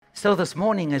So this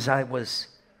morning as I was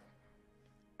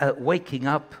waking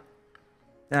up,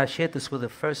 and I shared this with the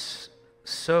first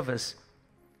service,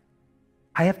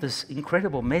 I have this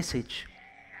incredible message.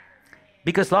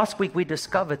 Because last week we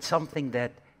discovered something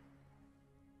that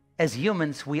as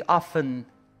humans we often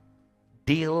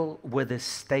deal with a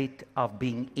state of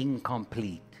being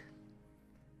incomplete.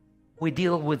 We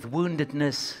deal with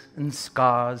woundedness and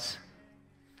scars.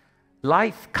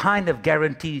 Life kind of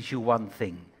guarantees you one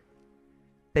thing,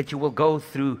 that you will go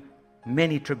through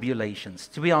many tribulations.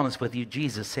 To be honest with you,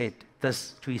 Jesus said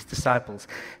this to his disciples.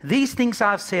 These things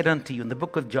I've said unto you in the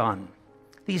book of John.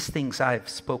 These things I've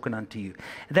spoken unto you,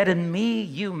 that in me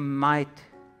you might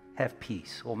have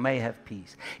peace, or may have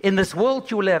peace. In this world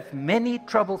you will have many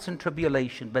troubles and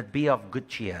tribulation, but be of good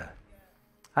cheer.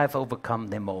 I've overcome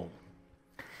them all.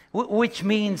 Which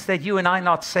means that you and I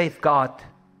not safeguard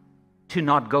to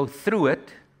not go through it.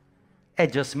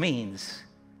 It just means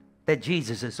that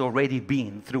Jesus has already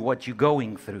been through what you're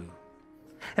going through.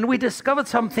 And we discovered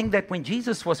something, that when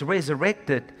Jesus was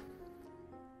resurrected,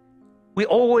 we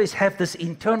always have this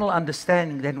internal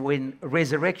understanding that when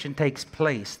resurrection takes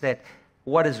place, that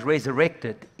what is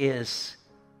resurrected is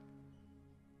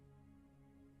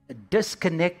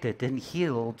disconnected and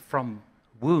healed from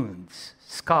wounds,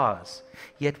 scars.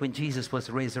 Yet when Jesus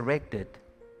was resurrected,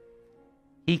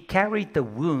 he carried the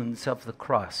wounds of the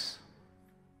cross.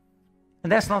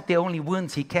 And that's not the only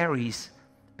wounds he carries,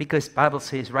 because the Bible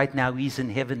says right now he's in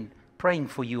heaven praying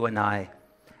for you and I.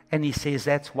 And he says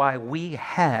that's why we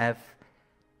have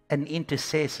an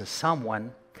intercessor,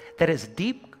 someone that has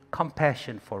deep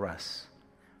compassion for us.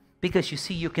 Because you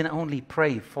see, you can only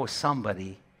pray for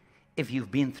somebody if you've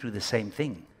been through the same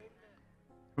thing.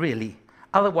 Really.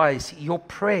 Otherwise, your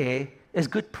prayer is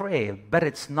good prayer, but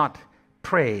it's not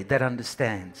prayer that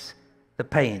understands the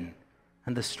pain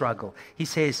and the struggle. He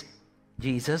says,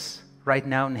 Jesus, right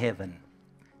now in heaven,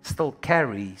 still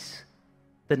carries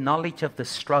the knowledge of the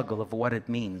struggle of what it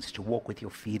means to walk with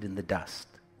your feet in the dust.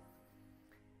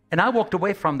 And I walked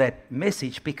away from that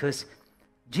message because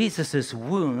Jesus'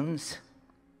 wounds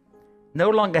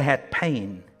no longer had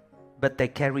pain, but they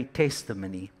carried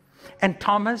testimony. And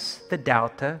Thomas, the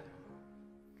doubter,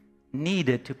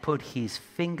 needed to put his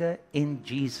finger in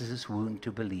Jesus' wound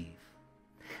to believe.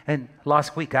 And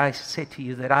last week I said to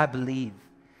you that I believe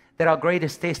that our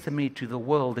greatest testimony to the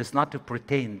world is not to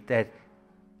pretend that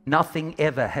nothing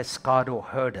ever has scarred or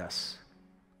hurt us,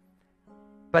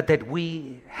 but that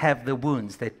we have the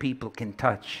wounds that people can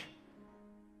touch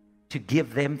to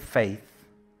give them faith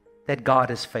that God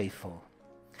is faithful.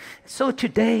 So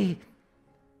today,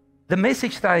 the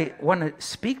message that I want to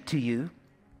speak to you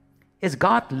is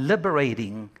God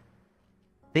liberating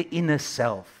the inner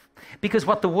self. Because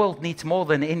what the world needs more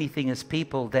than anything is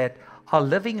people that are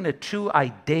living in a true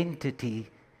identity.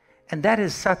 And that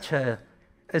is such a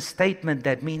statement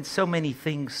that means so many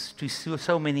things to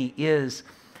so many ears.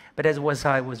 But as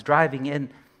I was driving in,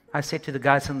 I said to the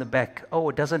guys in the back,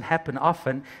 it doesn't happen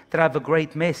often that I have a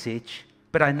great message,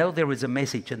 but I know there is a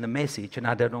message in the message and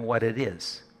I don't know what it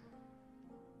is.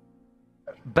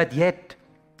 But yet,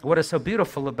 what is so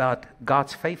beautiful about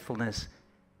God's faithfulness,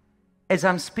 as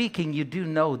I'm speaking, you do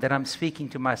know that I'm speaking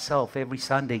to myself every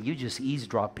Sunday. You're just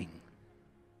eavesdropping,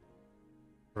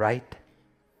 right?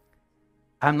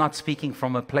 I'm not speaking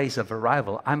from a place of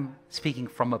arrival. I'm speaking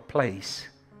from a place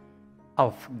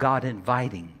of God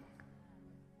inviting.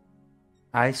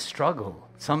 I struggle.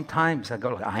 Sometimes I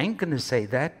go, I ain't going to say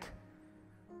that.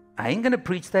 I ain't going to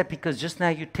preach that because just now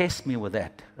you test me with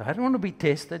that. I don't want to be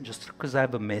tested just because I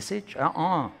have a message.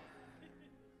 I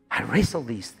wrestle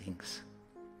these things.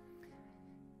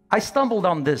 I stumbled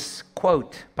on this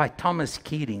quote by Thomas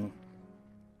Keating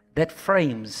that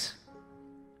frames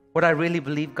what I really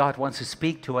believe God wants to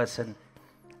speak to us. And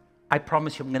I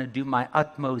promise you I'm going to do my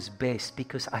utmost best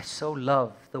because I so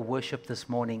love the worship this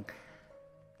morning.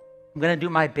 I'm going to do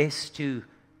my best to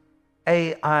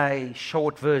AI,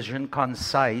 short version,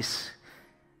 concise.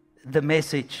 The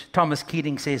message, Thomas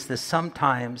Keating says this: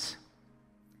 sometimes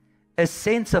a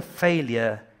sense of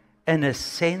failure and a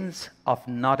sense of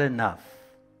not enough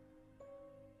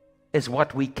is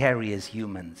what we carry as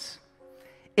humans.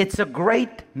 It's a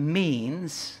great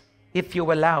means, if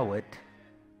you allow it,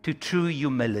 to true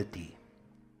humility,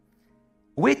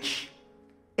 which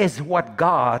is what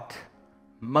God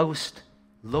most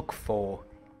look for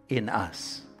in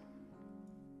us.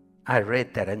 I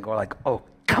read that and go like, oh,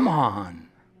 come on.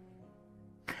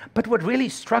 But what really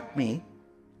struck me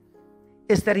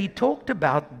is that he talked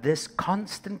about this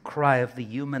constant cry of the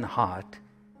human heart,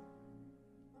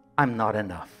 I'm not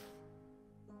enough.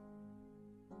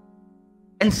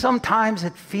 And sometimes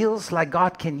it feels like,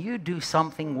 God, can you do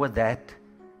something with that?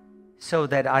 so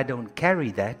that I don't carry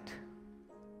that.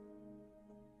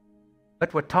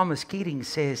 But what Thomas Keating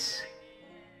says,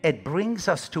 it brings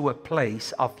us to a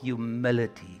place of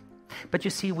humility. But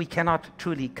you see, we cannot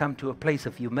truly come to a place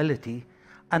of humility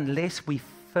unless we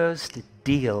first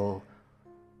deal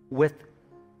with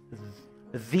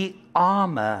the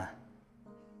armor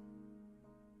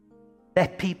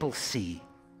that people see.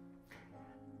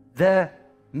 The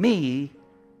me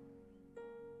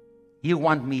you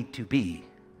want me to be.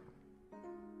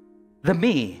 The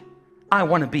me I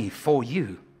want to be for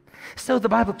you. So the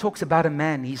Bible talks about a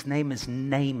man, his name is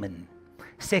Naaman,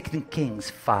 2 Kings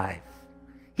 5.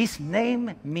 His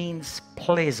name means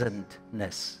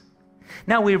pleasantness.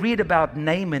 Now we read about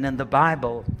Naaman in the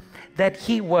Bible that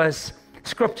he was,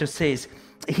 Scripture says,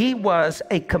 he was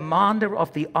a commander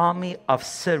of the army of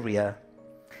Syria.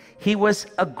 He was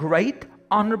a great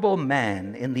honorable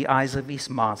man in the eyes of his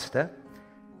master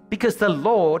because the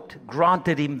Lord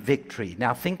granted him victory.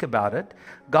 Now think about it.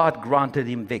 God granted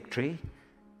him victory.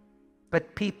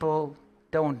 But people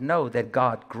don't know that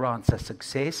God grants us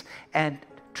success. And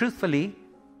truthfully,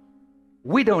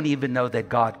 we don't even know that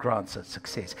God grants us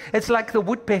success. It's like the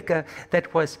woodpecker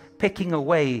that was pecking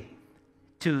away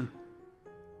to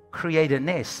create a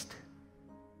nest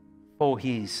for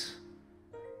his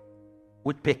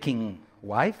woodpecking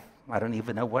wife. I don't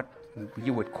even know what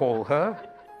you would call her.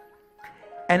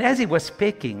 And as he was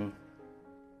pecking,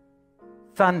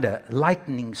 thunder,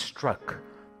 lightning struck.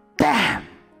 Bam!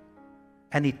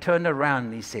 And he turned around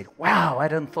and he said, wow, I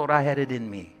don't thought I had it in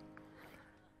me.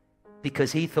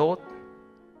 Because he thought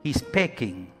his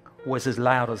pecking was as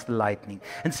loud as the lightning.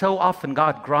 And so often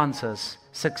God grants us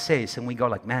success and we go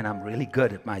like, man, I'm really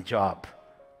good at my job.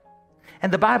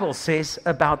 And the Bible says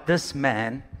about this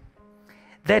man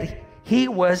that he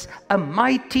was a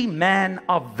mighty man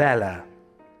of valor.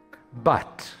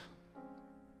 But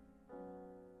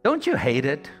don't you hate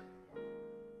it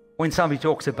when somebody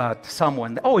talks about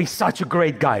someone, oh, he's such a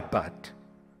great guy, but,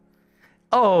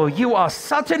 oh, you are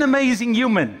such an amazing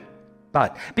human,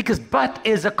 but, because but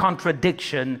is a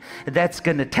contradiction that's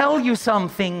going to tell you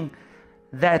something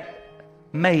that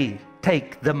may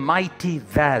take the mighty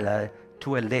valor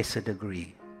to a lesser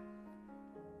degree.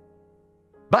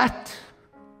 But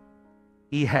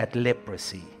he had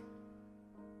leprosy.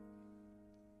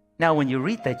 Now, when you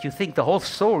read that, you think the whole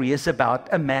story is about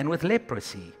a man with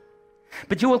leprosy.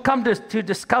 But you will come to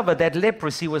discover that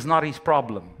leprosy was not his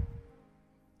problem.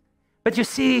 But you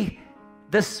see,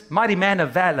 this mighty man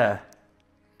of valor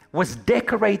was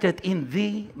decorated in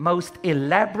the most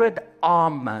elaborate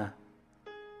armor,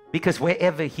 because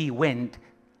wherever he went,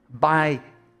 by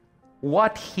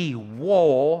what he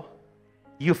wore,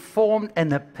 you formed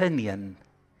an opinion,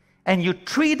 and you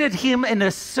treated him in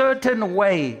a certain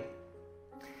way.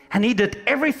 And he did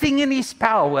everything in his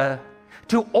power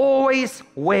to always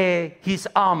wear his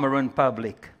armor in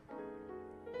public,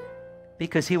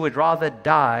 because he would rather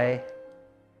die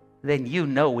than you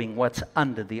knowing what's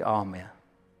under the armor.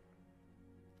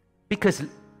 Because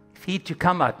if he to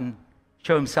come out and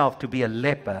show himself to be a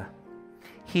leper,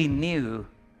 he knew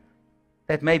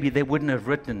that maybe they wouldn't have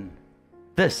written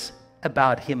this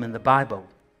about him in the Bible.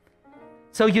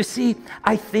 So you see,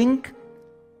 I think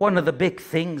one of the big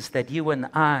things that you and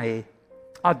I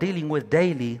are dealing with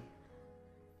daily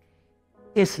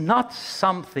is not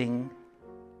something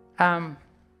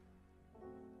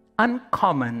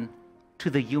uncommon to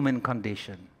the human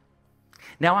condition.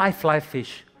 Now, I fly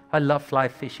fish. I love fly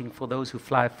fishing. For those who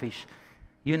fly fish,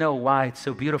 you know why it's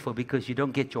so beautiful, because you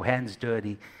don't get your hands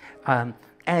dirty.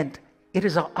 And it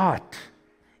is an art.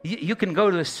 You can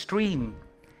go to a stream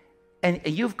and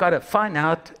you've got to find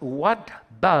out what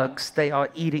bugs they are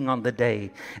eating on the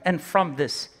day. And from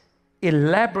this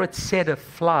elaborate set of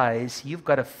flies, you've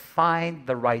got to find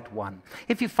the right one.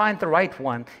 If you find the right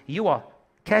one, you are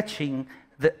catching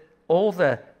all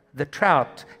the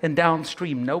trout, and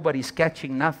downstream nobody's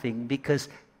catching nothing because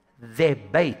their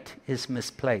bait is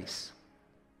misplaced.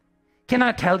 Can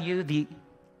I tell you the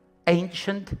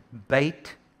ancient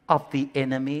bait of the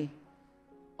enemy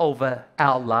over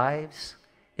our lives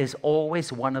is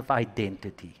always one of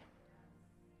identity.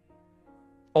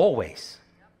 Always.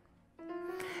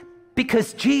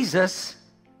 Because Jesus,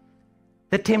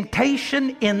 the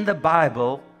temptation in the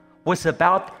Bible was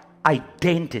about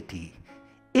identity.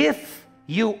 If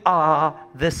you are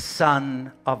the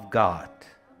Son of God.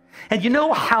 And you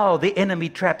know how the enemy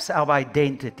traps our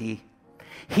identity?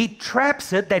 He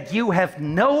traps it that you have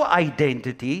no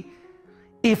identity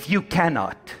if you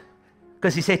cannot.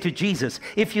 Because he said to Jesus,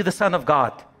 if you're the Son of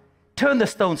God, turn the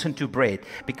stones into bread.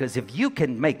 Because if you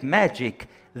can make magic,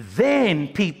 then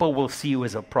people will see you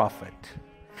as a prophet.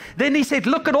 Then he said,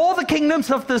 look at all the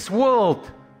kingdoms of this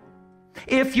world.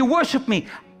 If you worship me,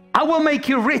 I will make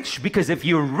you rich, because if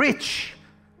you're rich,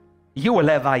 you will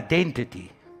have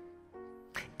identity.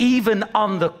 Even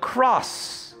on the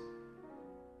cross,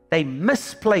 they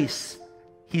misplaced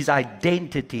his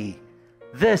identity.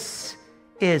 This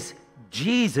is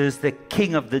Jesus, the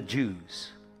King of the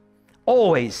Jews.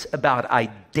 Always about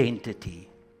identity.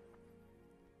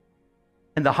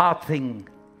 And the hard thing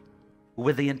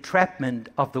with the entrapment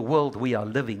of the world we are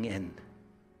living in,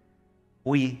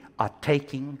 we are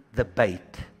taking the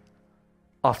bait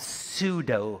of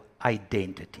pseudo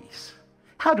identities.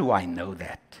 How do I know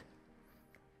that?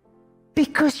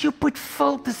 Because you put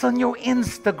filters on your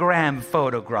Instagram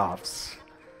photographs.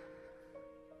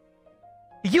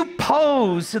 You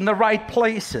pose in the right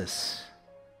places.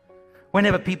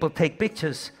 Whenever people take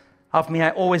pictures of me,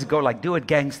 I always go like, do it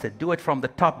gangster, do it from the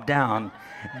top down.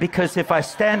 Because if I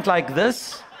stand like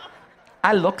this,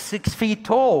 I look 6 feet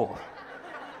tall.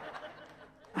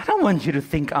 I don't want you to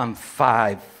think I'm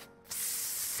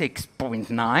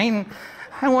 6.9.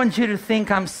 I want you to think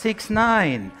I'm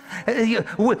 6'9".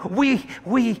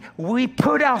 We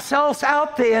put ourselves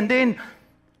out there, and then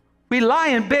we lie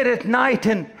in bed at night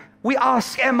and we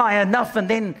ask, am I enough? And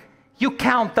then you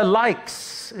count the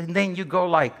likes, and then you go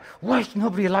like, why is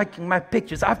nobody liking my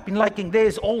pictures? I've been liking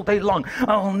theirs all day long.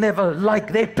 I'll never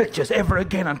like their pictures ever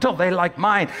again until they like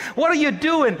mine. What are you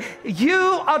doing?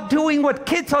 You are doing what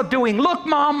kids are doing. Look,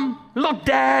 Mom. Look,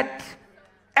 Dad.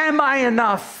 Am I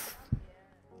enough?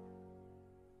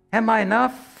 Am I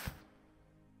enough?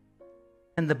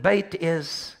 And the bait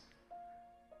is,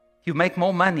 you make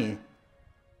more money,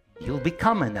 you'll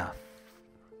become enough.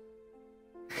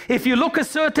 If you look a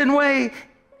certain way,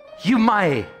 you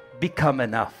might become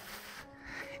enough.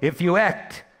 If you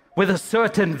act with a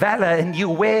certain valor and you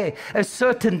wear a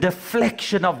certain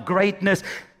deflection of greatness,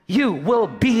 you will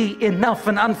be enough.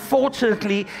 And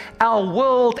unfortunately, our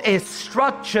world is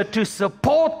structured to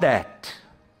support that.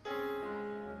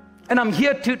 And I'm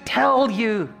here to tell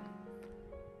you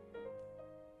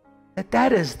that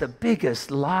that is the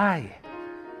biggest lie.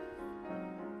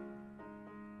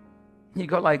 You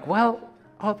go like, well,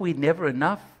 are we never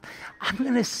enough? I'm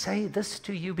going to say this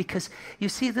to you because you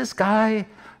see this guy,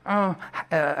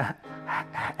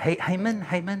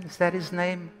 Haman, is that his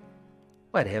name?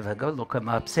 Whatever, go look him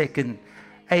up.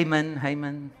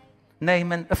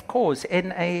 Naaman, of course,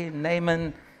 N-A,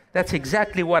 Naaman. That's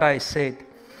exactly what I said.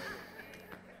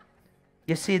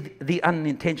 You see, the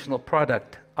unintentional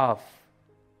product of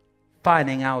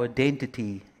finding our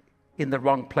identity in the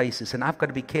wrong places. And I've got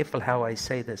to be careful how I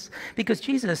say this. Because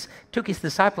Jesus took his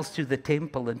disciples to the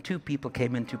temple and 2 people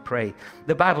came in to pray.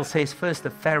 The Bible says first the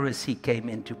Pharisee came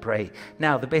in to pray.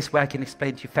 Now, the best way I can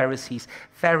explain to you Pharisees,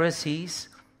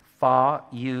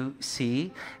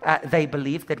 F-A-R-U-C, they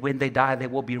believe that when they die, they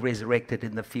will be resurrected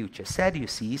in the future.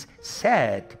 Sadducees,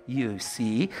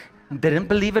 didn't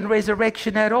believe in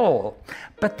resurrection at all.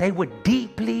 But they were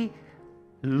deeply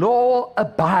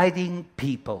law-abiding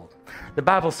people. The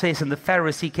Bible says, and the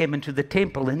Pharisee came into the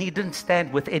temple and he didn't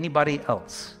stand with anybody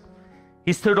else.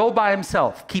 He stood all by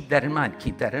himself. Keep that in mind.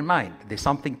 Keep that in mind. There's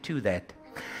something to that.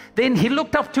 Then he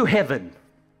looked up to heaven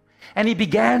and he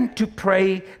began to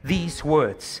pray these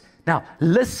words. Now,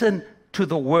 listen to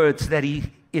the words that he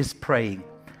is praying.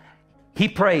 He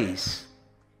prays,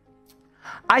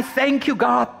 I thank you,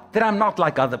 God, that I'm not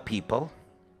like other people.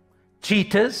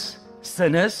 Cheaters,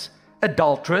 sinners,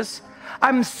 adulterers.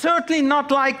 I'm certainly not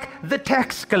like the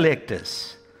tax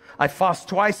collectors. I fast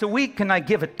twice a week and I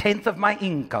give 1/10 of my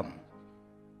income.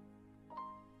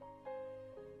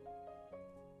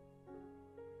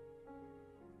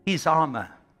 His armor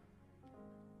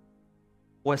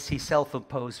was his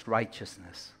self-imposed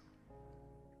righteousness.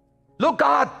 Look,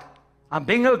 God, I'm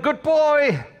being a good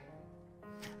boy.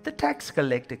 The tax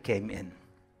collector came in,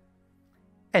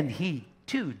 and he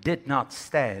too did not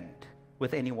stand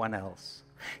with anyone else.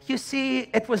 You see,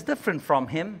 it was different from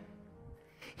him.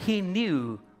 He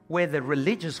knew where the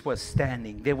religious was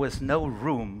standing, there was no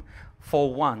room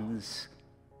for ones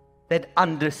that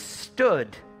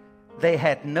understood they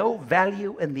had no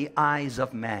value in the eyes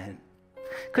of man.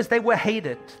 Because they were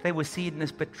hated, they were seen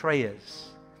as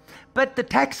betrayers. But the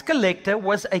tax collector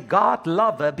was a God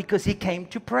lover because he came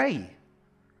to pray.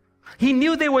 He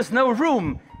knew there was no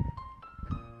room.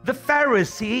 The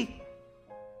Pharisee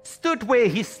stood where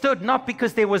he stood not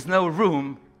because there was no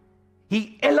room.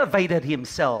 He elevated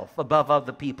himself above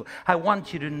other people. I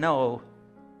want you to know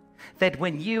that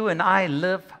when you and I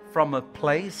live from a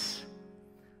place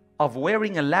of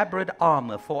wearing elaborate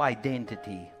armor for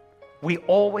identity, we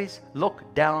always look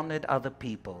down at other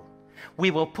people.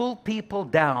 We will pull people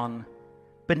down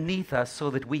beneath us so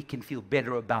that we can feel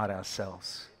better about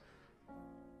ourselves.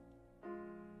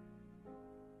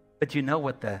 But you know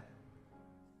what the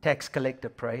tax collector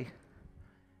prayed?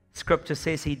 Scripture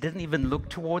says he didn't even look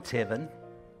towards heaven.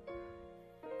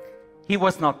 He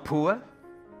was not poor.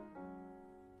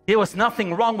 There was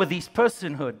nothing wrong with his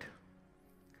personhood.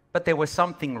 But there was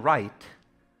something right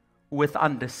with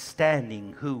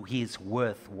understanding who his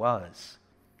worth was.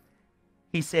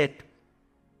 He said,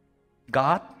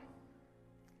 God,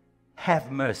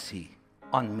 have mercy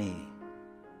on me,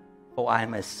 for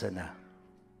I'm a sinner.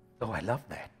 Oh, I love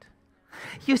that.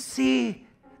 You see,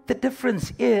 the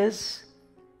difference is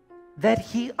that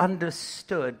he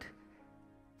understood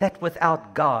that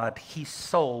without God, his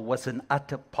soul was in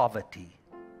utter poverty.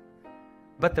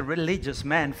 But the religious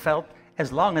man felt,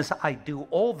 as long as I do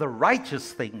all the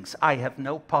righteous things, I have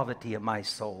no poverty in my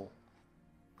soul.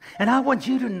 And I want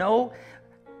you to know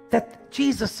that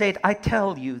Jesus said, I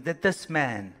tell you that this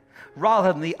man,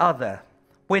 rather than the other,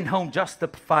 went home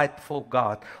justified before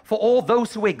God. For all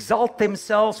those who exalt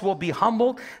themselves will be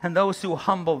humbled, and those who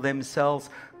humble themselves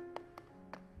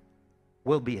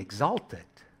will be exalted.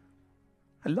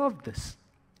 I love this.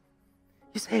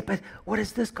 You say, but what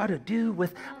has this got to do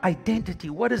with identity?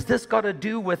 What has this got to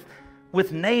do with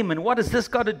name? And what has this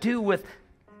got to do with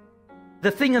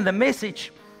the thing in the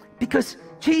message? Because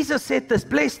Jesus said this,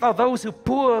 blessed are those who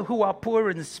are poor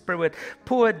in spirit.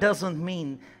 Poor doesn't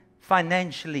mean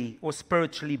financially or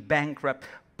spiritually bankrupt.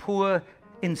 Poor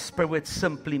in spirit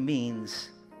simply means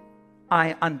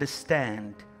I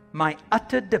understand my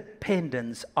utter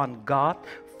dependence on God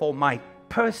for my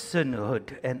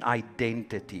personhood and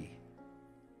identity.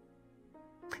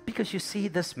 Because you see,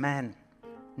 this man,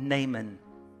 Naaman,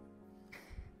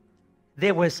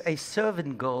 there was a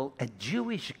servant girl, a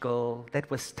Jewish girl, that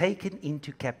was taken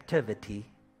into captivity,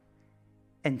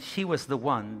 and she was the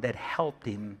one that helped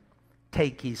him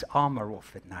take his armor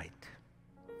off at night.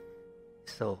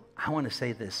 So I want to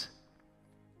say this.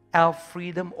 Our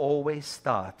freedom always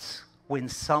starts when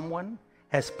someone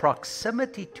has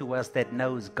proximity to us that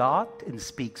knows God and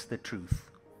speaks the truth.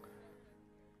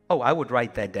 Oh, I would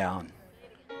write that down.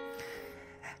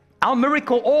 Our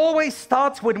miracle always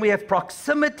starts when we have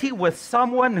proximity with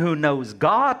someone who knows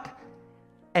God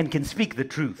and can speak the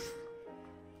truth.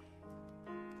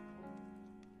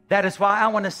 That is why I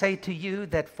want to say to you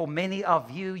that for many of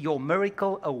you, your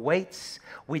miracle awaits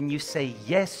when you say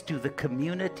yes to the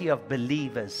community of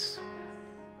believers.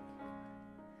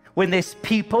 When there's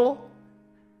people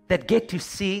that get to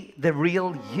see the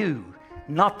real you,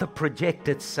 not the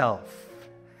projected self.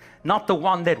 Not the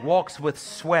one that walks with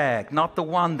swag, not the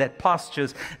one that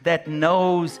postures, that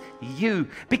knows you.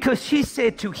 Because she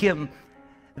said to him,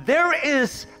 there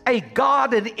is a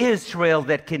God in Israel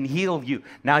that can heal you.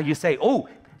 Now you say, oh,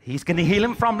 he's going to heal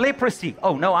him from leprosy.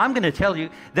 Oh, no, I'm going to tell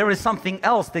you, there is something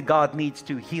else that God needs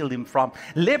to heal him from.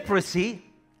 Leprosy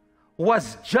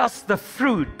was just the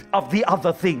fruit of the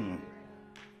other thing.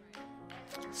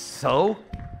 So,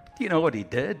 do you know what he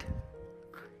did?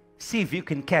 See if you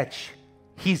can catch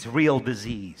his real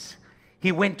disease.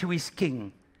 He went to his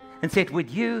king and said, would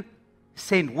you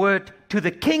send word to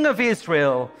the king of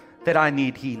Israel that I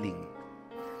need healing?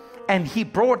 And he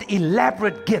brought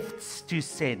elaborate gifts to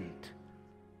send.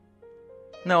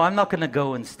 No, I'm not going to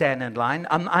go and stand in line.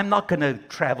 I'm not going to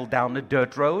travel down a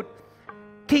dirt road.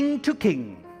 King to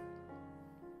king.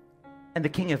 And the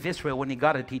king of Israel, when he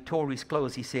got it, he tore his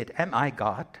clothes. He said, am I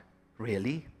God?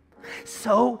 Really?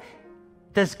 So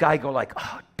this guy go like,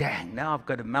 oh, dang, now I've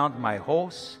got to mount my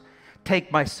horse,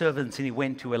 take my servants, and he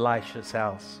went to Elisha's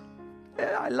house.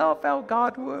 I love how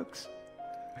God works.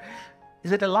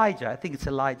 Is it Elijah? I think it's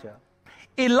Elijah.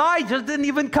 Elijah didn't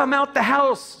even come out the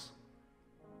house.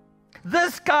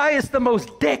 This guy is the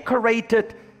most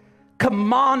decorated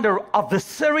commander of the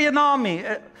Syrian army.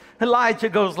 Elijah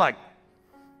goes like,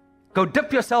 go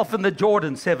dip yourself in the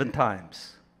Jordan 7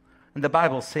 times. And the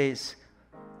Bible says,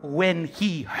 when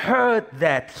he heard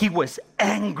that, he was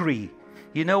angry.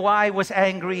 You know why he was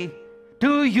angry?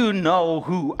 Do you know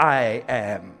who I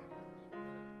am?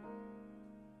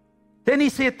 Then he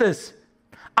said this,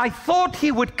 I thought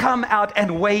he would come out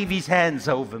and wave his hands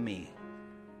over me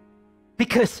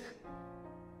because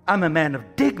I'm a man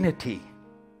of dignity.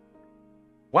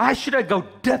 Why should I go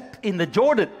dip in the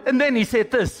Jordan? And then he said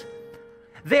this,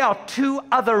 there are 2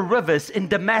 other rivers in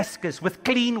Damascus with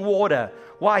clean water.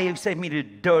 Why you send me to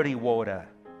dirty water?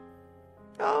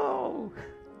 Oh,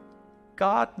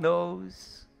 God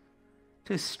knows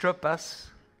to strip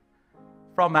us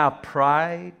from our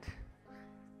pride.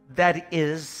 That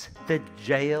is the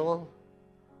jail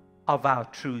of our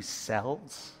true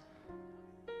selves.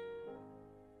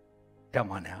 Come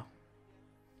on now.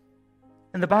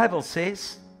 And the Bible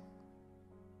says,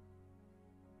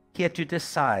 he had to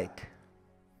decide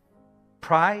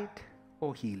pride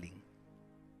or healing.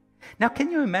 Now,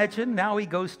 can you imagine? Now he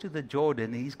goes to the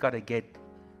Jordan and he's got to get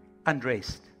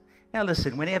undressed. Now,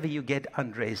 listen, whenever you get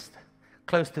undressed,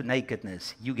 close to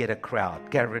nakedness, you get a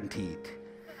crowd, guaranteed.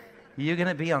 You're going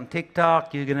to be on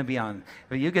TikTok, everybody's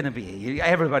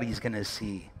going to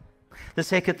see. The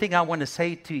second thing I want to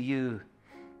say to you,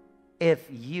 if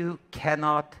you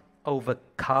cannot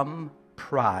overcome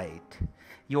pride,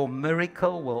 your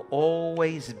miracle will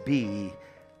always be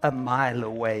a mile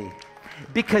away.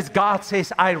 Because God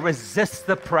says, I resist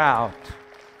the proud.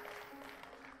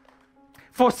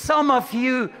 For some of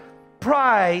you,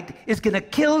 pride is going to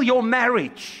kill your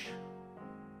marriage.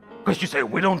 Because you say,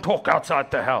 we don't talk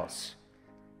outside the house.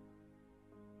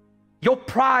 Your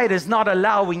pride is not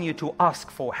allowing you to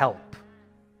ask for help.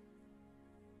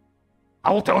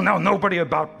 I will tell now nobody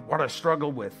about what I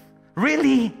struggle with.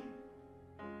 Really?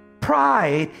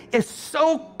 Pride is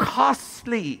so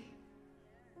costly.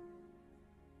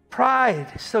 Pride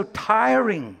is so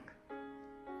tiring.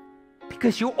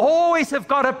 Because you always have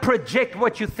got to project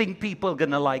what you think people are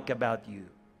going to like about you.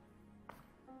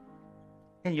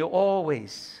 And you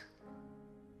always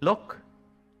look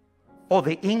for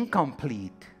the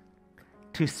incomplete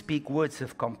to speak words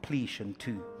of completion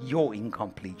to your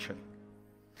incompletion.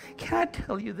 Can I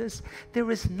tell you this? There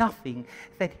is nothing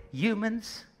that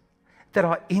humans that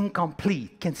are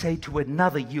incomplete can say to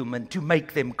another human to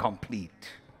make them complete.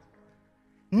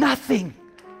 Nothing.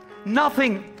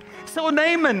 Nothing. So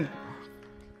Naaman,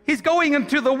 he's going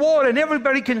into the water and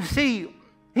everybody can see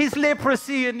his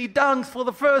leprosy and he dunks for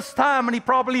the first time and he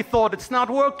probably thought it's not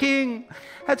working.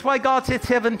 That's why God said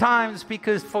 7 times,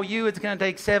 because for you it's going to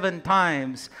take 7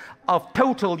 times of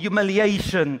total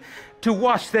humiliation to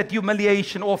wash that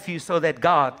humiliation off you so that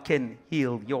God can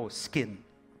heal your skin.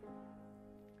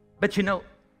 But you know,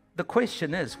 the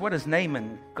question is, what has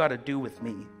Naaman got to do with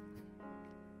me?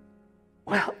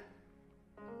 Well,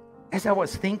 as I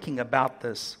was thinking about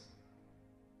this,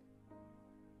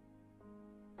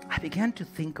 I began to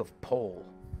think of Paul.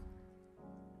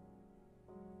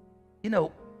 You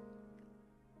know,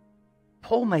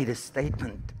 Paul made a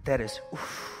statement that is,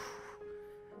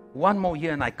 one more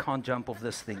year and I can't jump off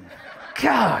this thing.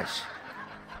 Gosh,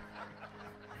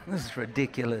 this is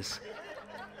ridiculous.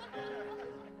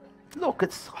 Look,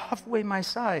 it's halfway my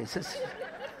size.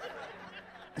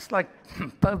 It's like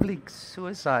public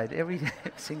suicide every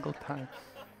single time.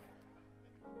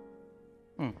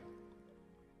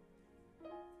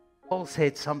 Paul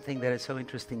said something that is so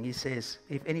interesting. He says,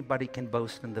 if anybody can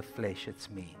boast in the flesh, it's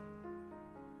me.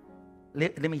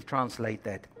 Let me translate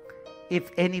that.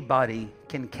 If anybody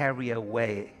can carry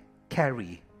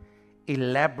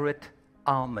elaborate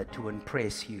armor to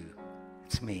impress you,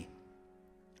 it's me.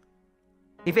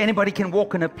 If anybody can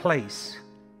walk in a place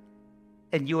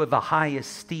and you have a high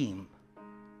esteem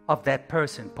of that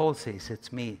person, Paul says,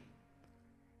 it's me.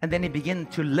 And then he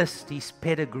begins to list his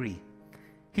pedigree.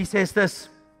 He says this,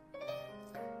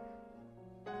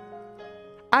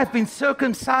 I've been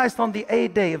circumcised on the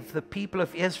 8th day of the people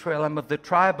of Israel. I'm of the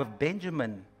tribe of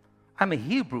Benjamin. I'm a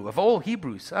Hebrew, of all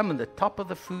Hebrews. I'm in the top of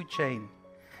the food chain.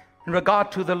 In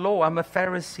regard to the law, I'm a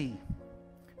Pharisee.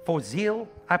 For zeal,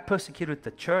 I persecuted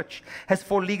the church. As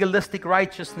for legalistic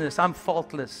righteousness, I'm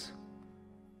faultless.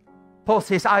 Paul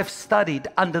says, I've studied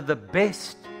under the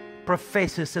best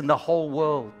professors in the whole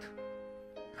world.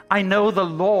 I know the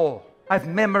law. I've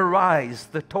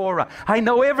memorized the Torah. I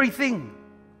know everything.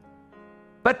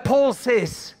 But Paul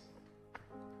says,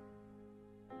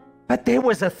 but there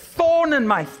was a thorn in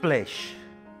my flesh.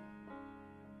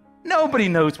 Nobody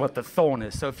knows what the thorn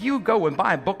is. So if you go and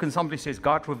buy a book and somebody says,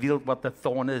 God revealed what the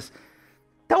thorn is,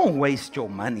 don't waste your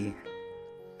money.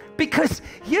 Because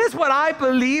here's what I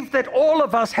believe, that all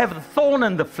of us have a thorn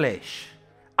in the flesh.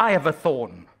 I have a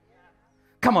thorn.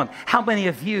 Come on, how many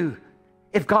of you,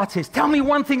 if God says, tell me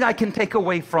one thing I can take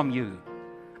away from you,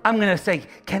 I'm going to say,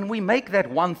 can we make that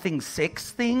one thing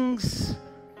 6 things?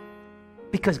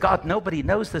 Because God, nobody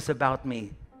knows this about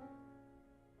me.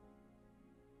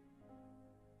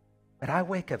 But I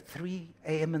wake up 3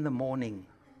 a.m. in the morning.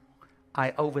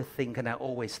 I overthink and I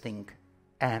always think,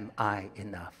 am I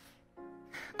enough?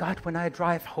 God, when I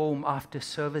drive home after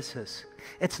services,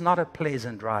 it's not a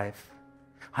pleasant drive.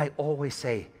 I always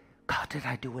say, God, did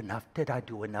I do enough? Did I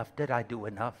do enough? Did I do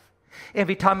enough?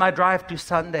 Every time I drive to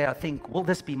Sunday, I think, will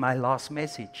this be my last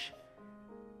message?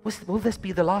 Will this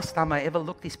be the last time I ever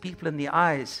look these people in the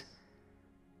eyes?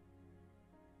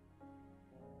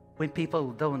 When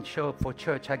people don't show up for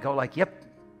church, I go like, yep,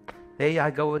 there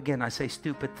I go again. I say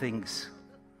stupid things.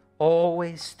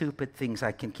 Always stupid things.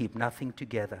 I can keep nothing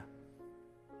together.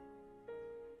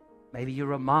 Maybe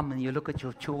you're a mom and you look at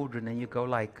your children and you go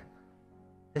like,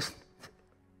 this,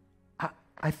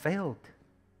 I failed.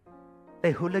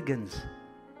 They're hooligans.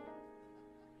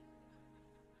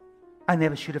 I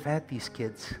never should have had these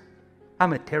kids.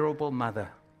 I'm a terrible mother.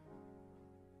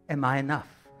 Am I enough?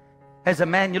 As a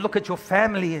man, you look at your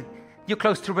family, you're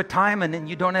close to retirement and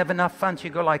you don't have enough funds.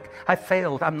 You go like, I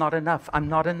failed. I'm not enough. I'm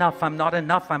not enough. I'm not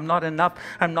enough. I'm not enough.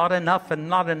 I'm not enough. I'm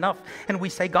not enough. And we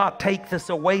say, God, take this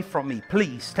away from me.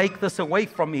 Please take this away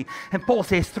from me. And Paul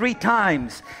says 3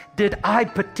 times, did I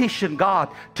petition God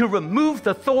to remove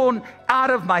the thorn out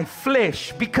of my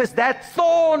flesh, because that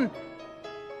thorn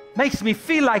makes me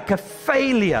feel like a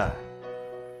failure.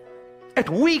 It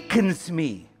weakens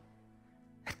me.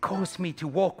 It caused me to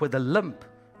walk with a limp.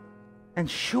 And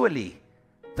surely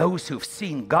those who've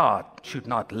seen God should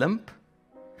not limp.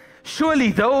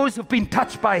 Surely those who've been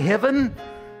touched by heaven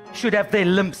should have their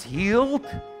limps healed.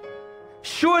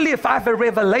 Surely if I have a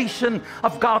revelation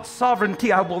of God's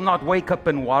sovereignty, I will not wake up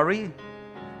and worry.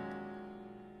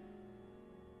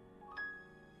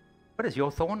 What is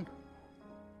your thorn?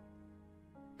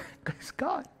 Because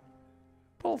God,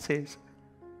 Paul says,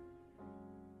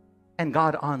 and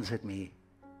God answered me,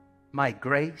 my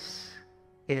grace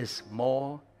is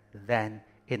more than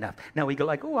enough. Now we go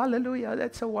like, oh, hallelujah,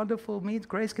 that's so wonderful. It means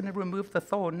grace can remove the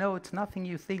thorn. No, it's nothing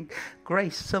you think.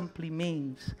 Grace simply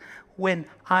means when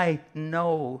I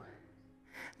know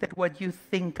that what you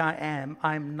think I am,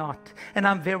 I'm not. And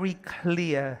I'm very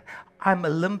clear, I'm a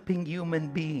limping human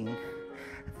being.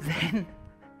 Then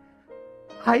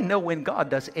I know when God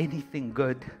does anything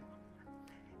good,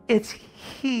 it's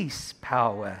His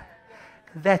power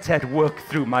that's at work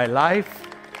through my life.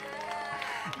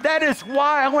 That is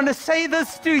why I want to say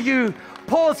this to you.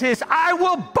 Paul says, I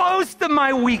will boast in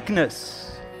my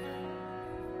weakness.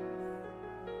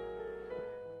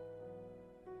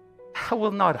 I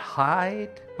will not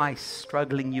hide my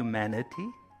struggling humanity.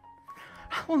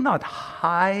 I will not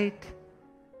hide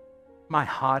my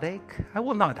heartache. I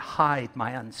will not hide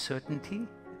my uncertainty.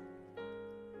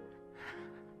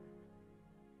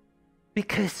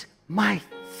 Because my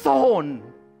thorn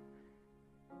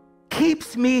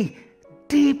keeps me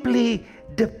deeply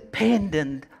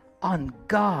dependent on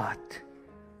God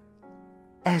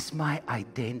as my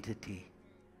identity.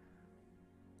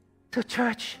 So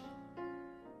church,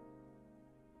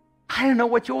 I don't know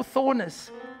what your thorn is,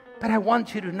 but I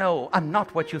want you to know I'm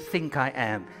not what you think I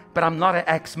am, but I'm not an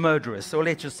ex-murderer, so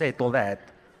let's just settle that.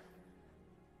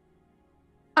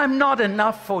 I'm not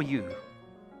enough for you.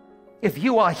 If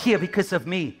you are here because of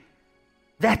me,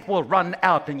 that will run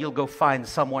out and you'll go find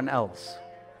someone else.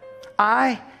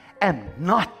 I am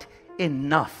not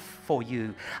enough for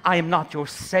you. I am not your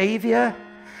savior.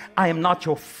 I am not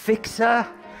your fixer.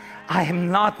 I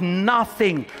am not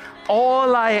nothing.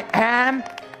 All I am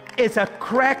is a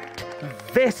cracked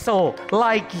vessel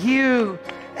like you.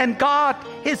 And God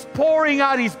is pouring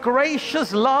out His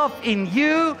gracious love in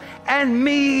you and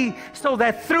me so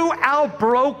that through our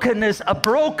brokenness, a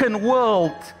broken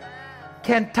world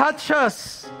can touch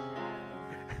us.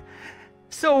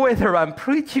 So whether I'm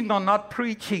preaching or not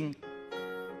preaching,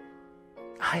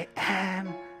 I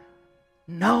am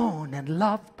known and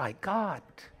loved by God.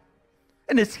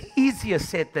 And it's easier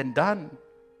said than done.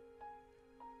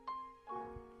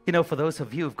 You know, for those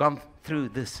of you who've gone through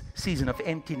this season of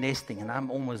empty nesting, and I'm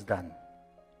almost done.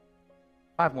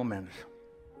 5 more minutes.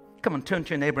 Come on, turn to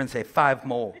your neighbor and say 5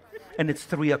 more. And it's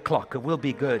 3 o'clock. It will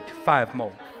be good. 5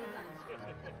 more.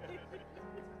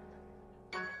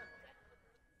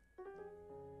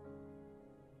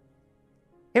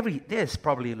 There's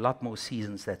probably a lot more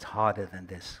seasons that's harder than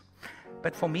this.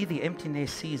 But for me, the empty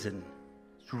nest season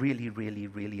is really, really,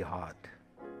 really hard.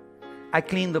 I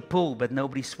clean the pool, but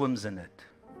nobody swims in it.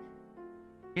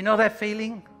 You know that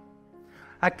feeling?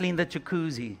 I clean the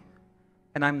jacuzzi,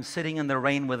 and I'm sitting in the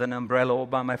rain with an umbrella all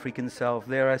by my freaking self.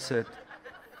 There I sit.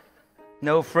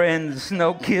 No friends,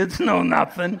 no kids, no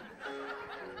nothing.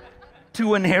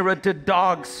 2 inherited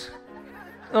dogs.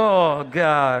 Oh,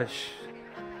 gosh.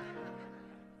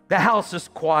 The house is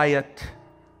quiet.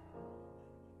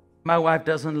 My wife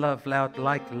doesn't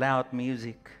like loud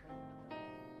music.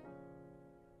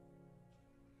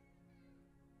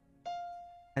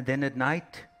 And then at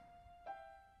night,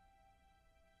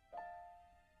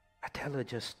 I tell her,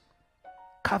 just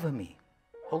cover me,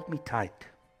 hold me tight.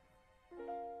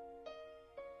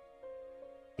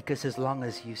 Because as long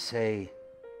as you say,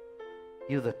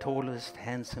 you're the tallest,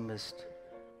 handsomest,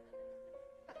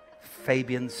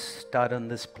 Fabian stud on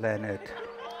this planet,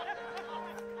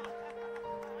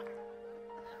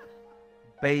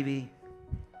 baby,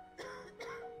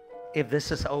 if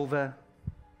this is over,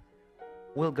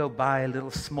 We'll go buy a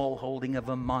little small holding of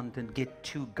Vermont and get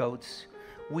 2 goats.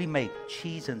 We make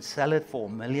cheese and sell it for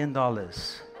 $1 million.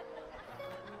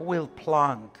 We'll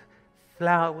plant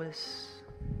flowers.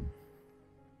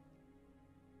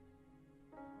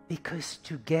 Because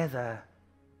together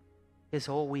is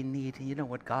all we need. And you know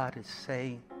what God is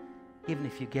saying? Even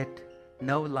if you get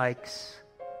no likes,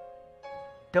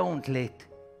 don't let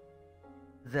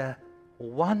the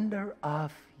wonder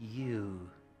of you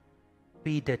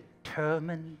be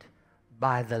determined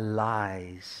by the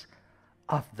lies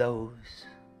of those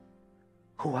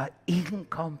who are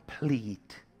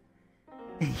incomplete,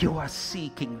 and you are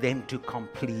seeking them to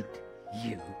complete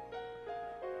you.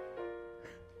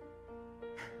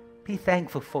 Be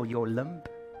thankful for your limp.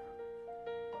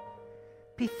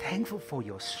 Be thankful for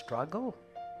your struggle.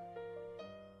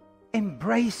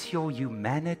 Embrace your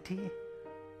humanity.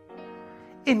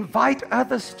 Invite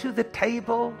others to the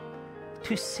table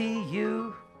to see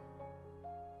you.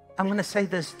 I'm going to say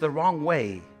this the wrong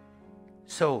way,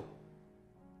 so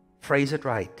phrase it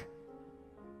right.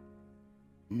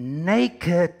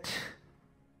 Naked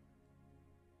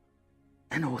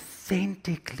and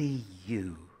authentically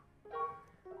you.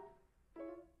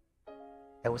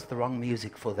 That was the wrong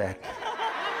music for that.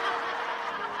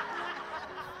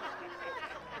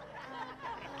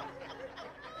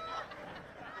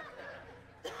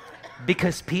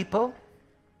 Because people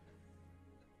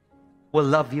will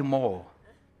love you more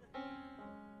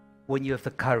when you have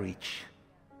the courage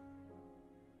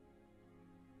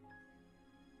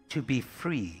to be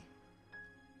free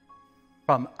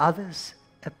from others'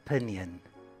 opinion,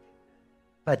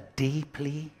 but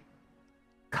deeply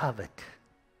covered.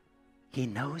 He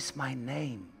knows my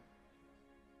name.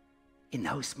 He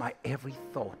knows my every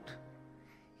thought.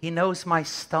 He knows my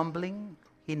stumbling.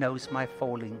 He knows my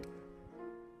falling.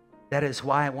 That is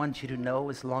why I want you to know,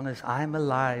 as long as I'm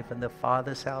alive and the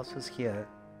Father's house is here,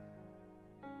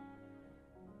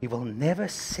 we will never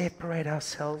separate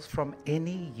ourselves from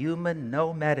any human,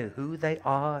 no matter who they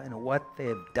are and what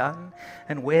they've done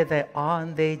and where they are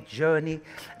in their journey,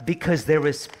 because there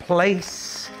is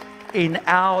place in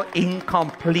our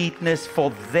incompleteness for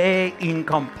their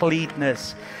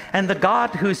incompleteness. And the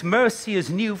God whose mercy is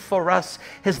new for us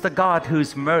is the God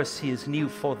whose mercy is new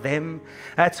for them.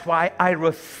 That's why I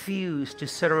refuse to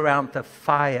sit around the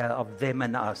fire of them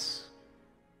and us.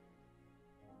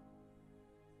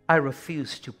 I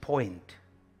refuse to point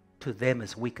to them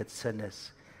as wicked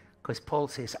sinners, because Paul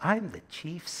says, I'm the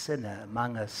chief sinner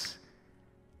among us,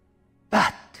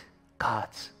 but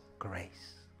God's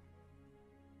grace.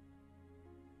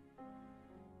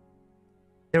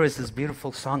 There is this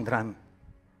beautiful song that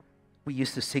we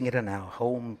used to sing it in our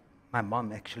home, my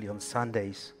mom actually, on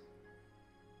Sundays.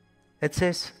 It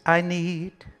says, I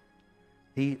need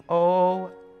thee,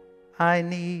 oh, I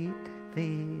need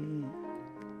thee.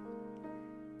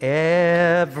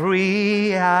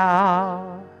 Every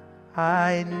hour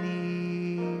I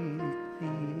need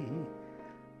thee.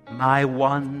 My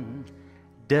one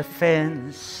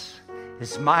defense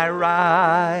is my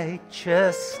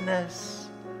righteousness.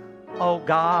 Oh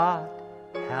God,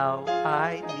 how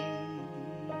I need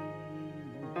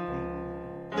thee.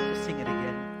 Just sing it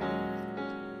again.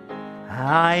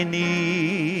 I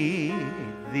need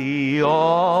thee,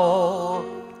 oh,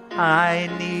 I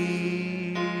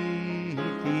need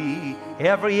thee.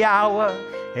 Every hour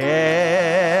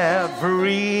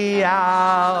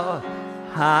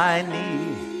I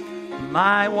need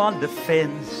my one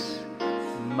defense,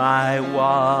 my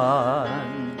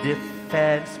one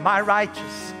defense, my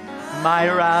righteousness.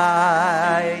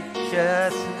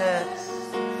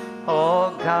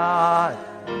 Oh God,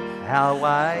 how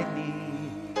I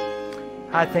need.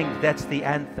 I think that's the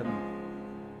anthem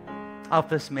of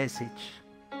this message.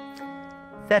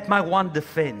 That my one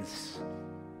defense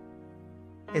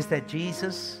is that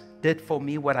Jesus did for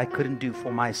me what I couldn't do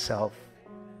for myself.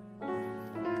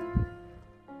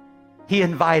 He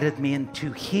invited me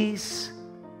into His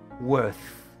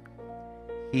worth,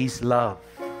 His love.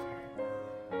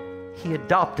 He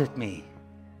adopted me.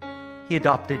 He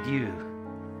adopted you.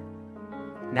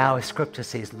 Now, as Scripture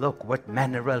says, look what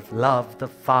manner of love the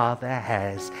Father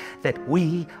has, that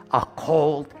we are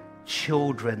called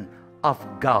children of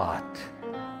God.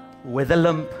 With a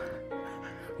limp,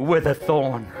 with a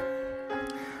thorn,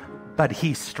 but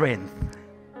His strength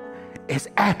is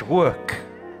at work,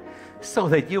 so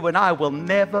that you and I will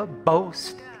never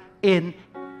boast in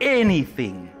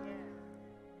anything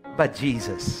but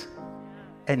Jesus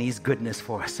and His goodness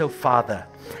for us. So Father,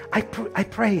 I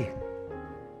pray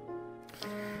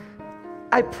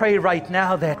right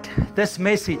now that this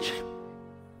message,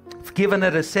 I've given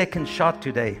it a second shot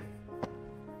today,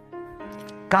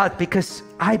 God, because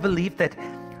I believe that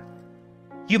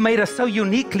You made us so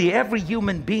uniquely. Every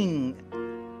human being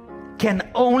can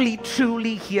only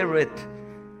truly hear it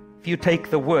if you take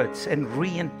the words and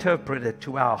reinterpret it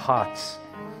to our hearts.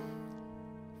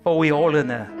 For we're all in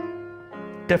a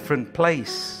different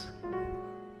place.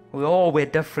 We all wear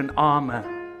different armor.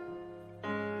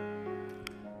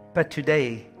 But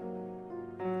today,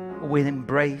 we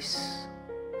embrace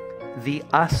the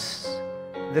us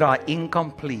that are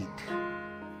incomplete.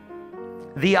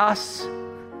 The us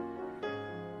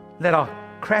that are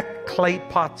cracked clay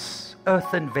pots,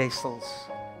 earthen vessels.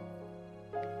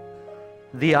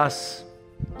 The us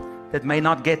that may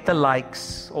not get the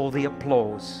likes or the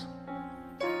applause.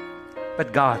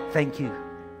 But God, thank you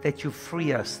that you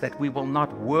free us, that we will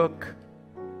not work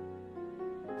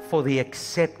for the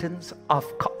acceptance of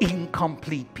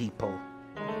incomplete people.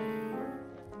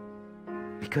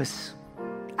 Because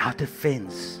our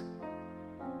defense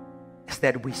is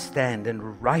that we stand in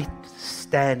right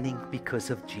standing because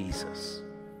of Jesus.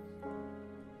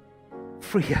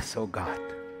 Free us, oh God,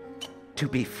 to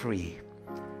be free.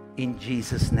 In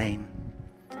Jesus' name,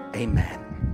 amen.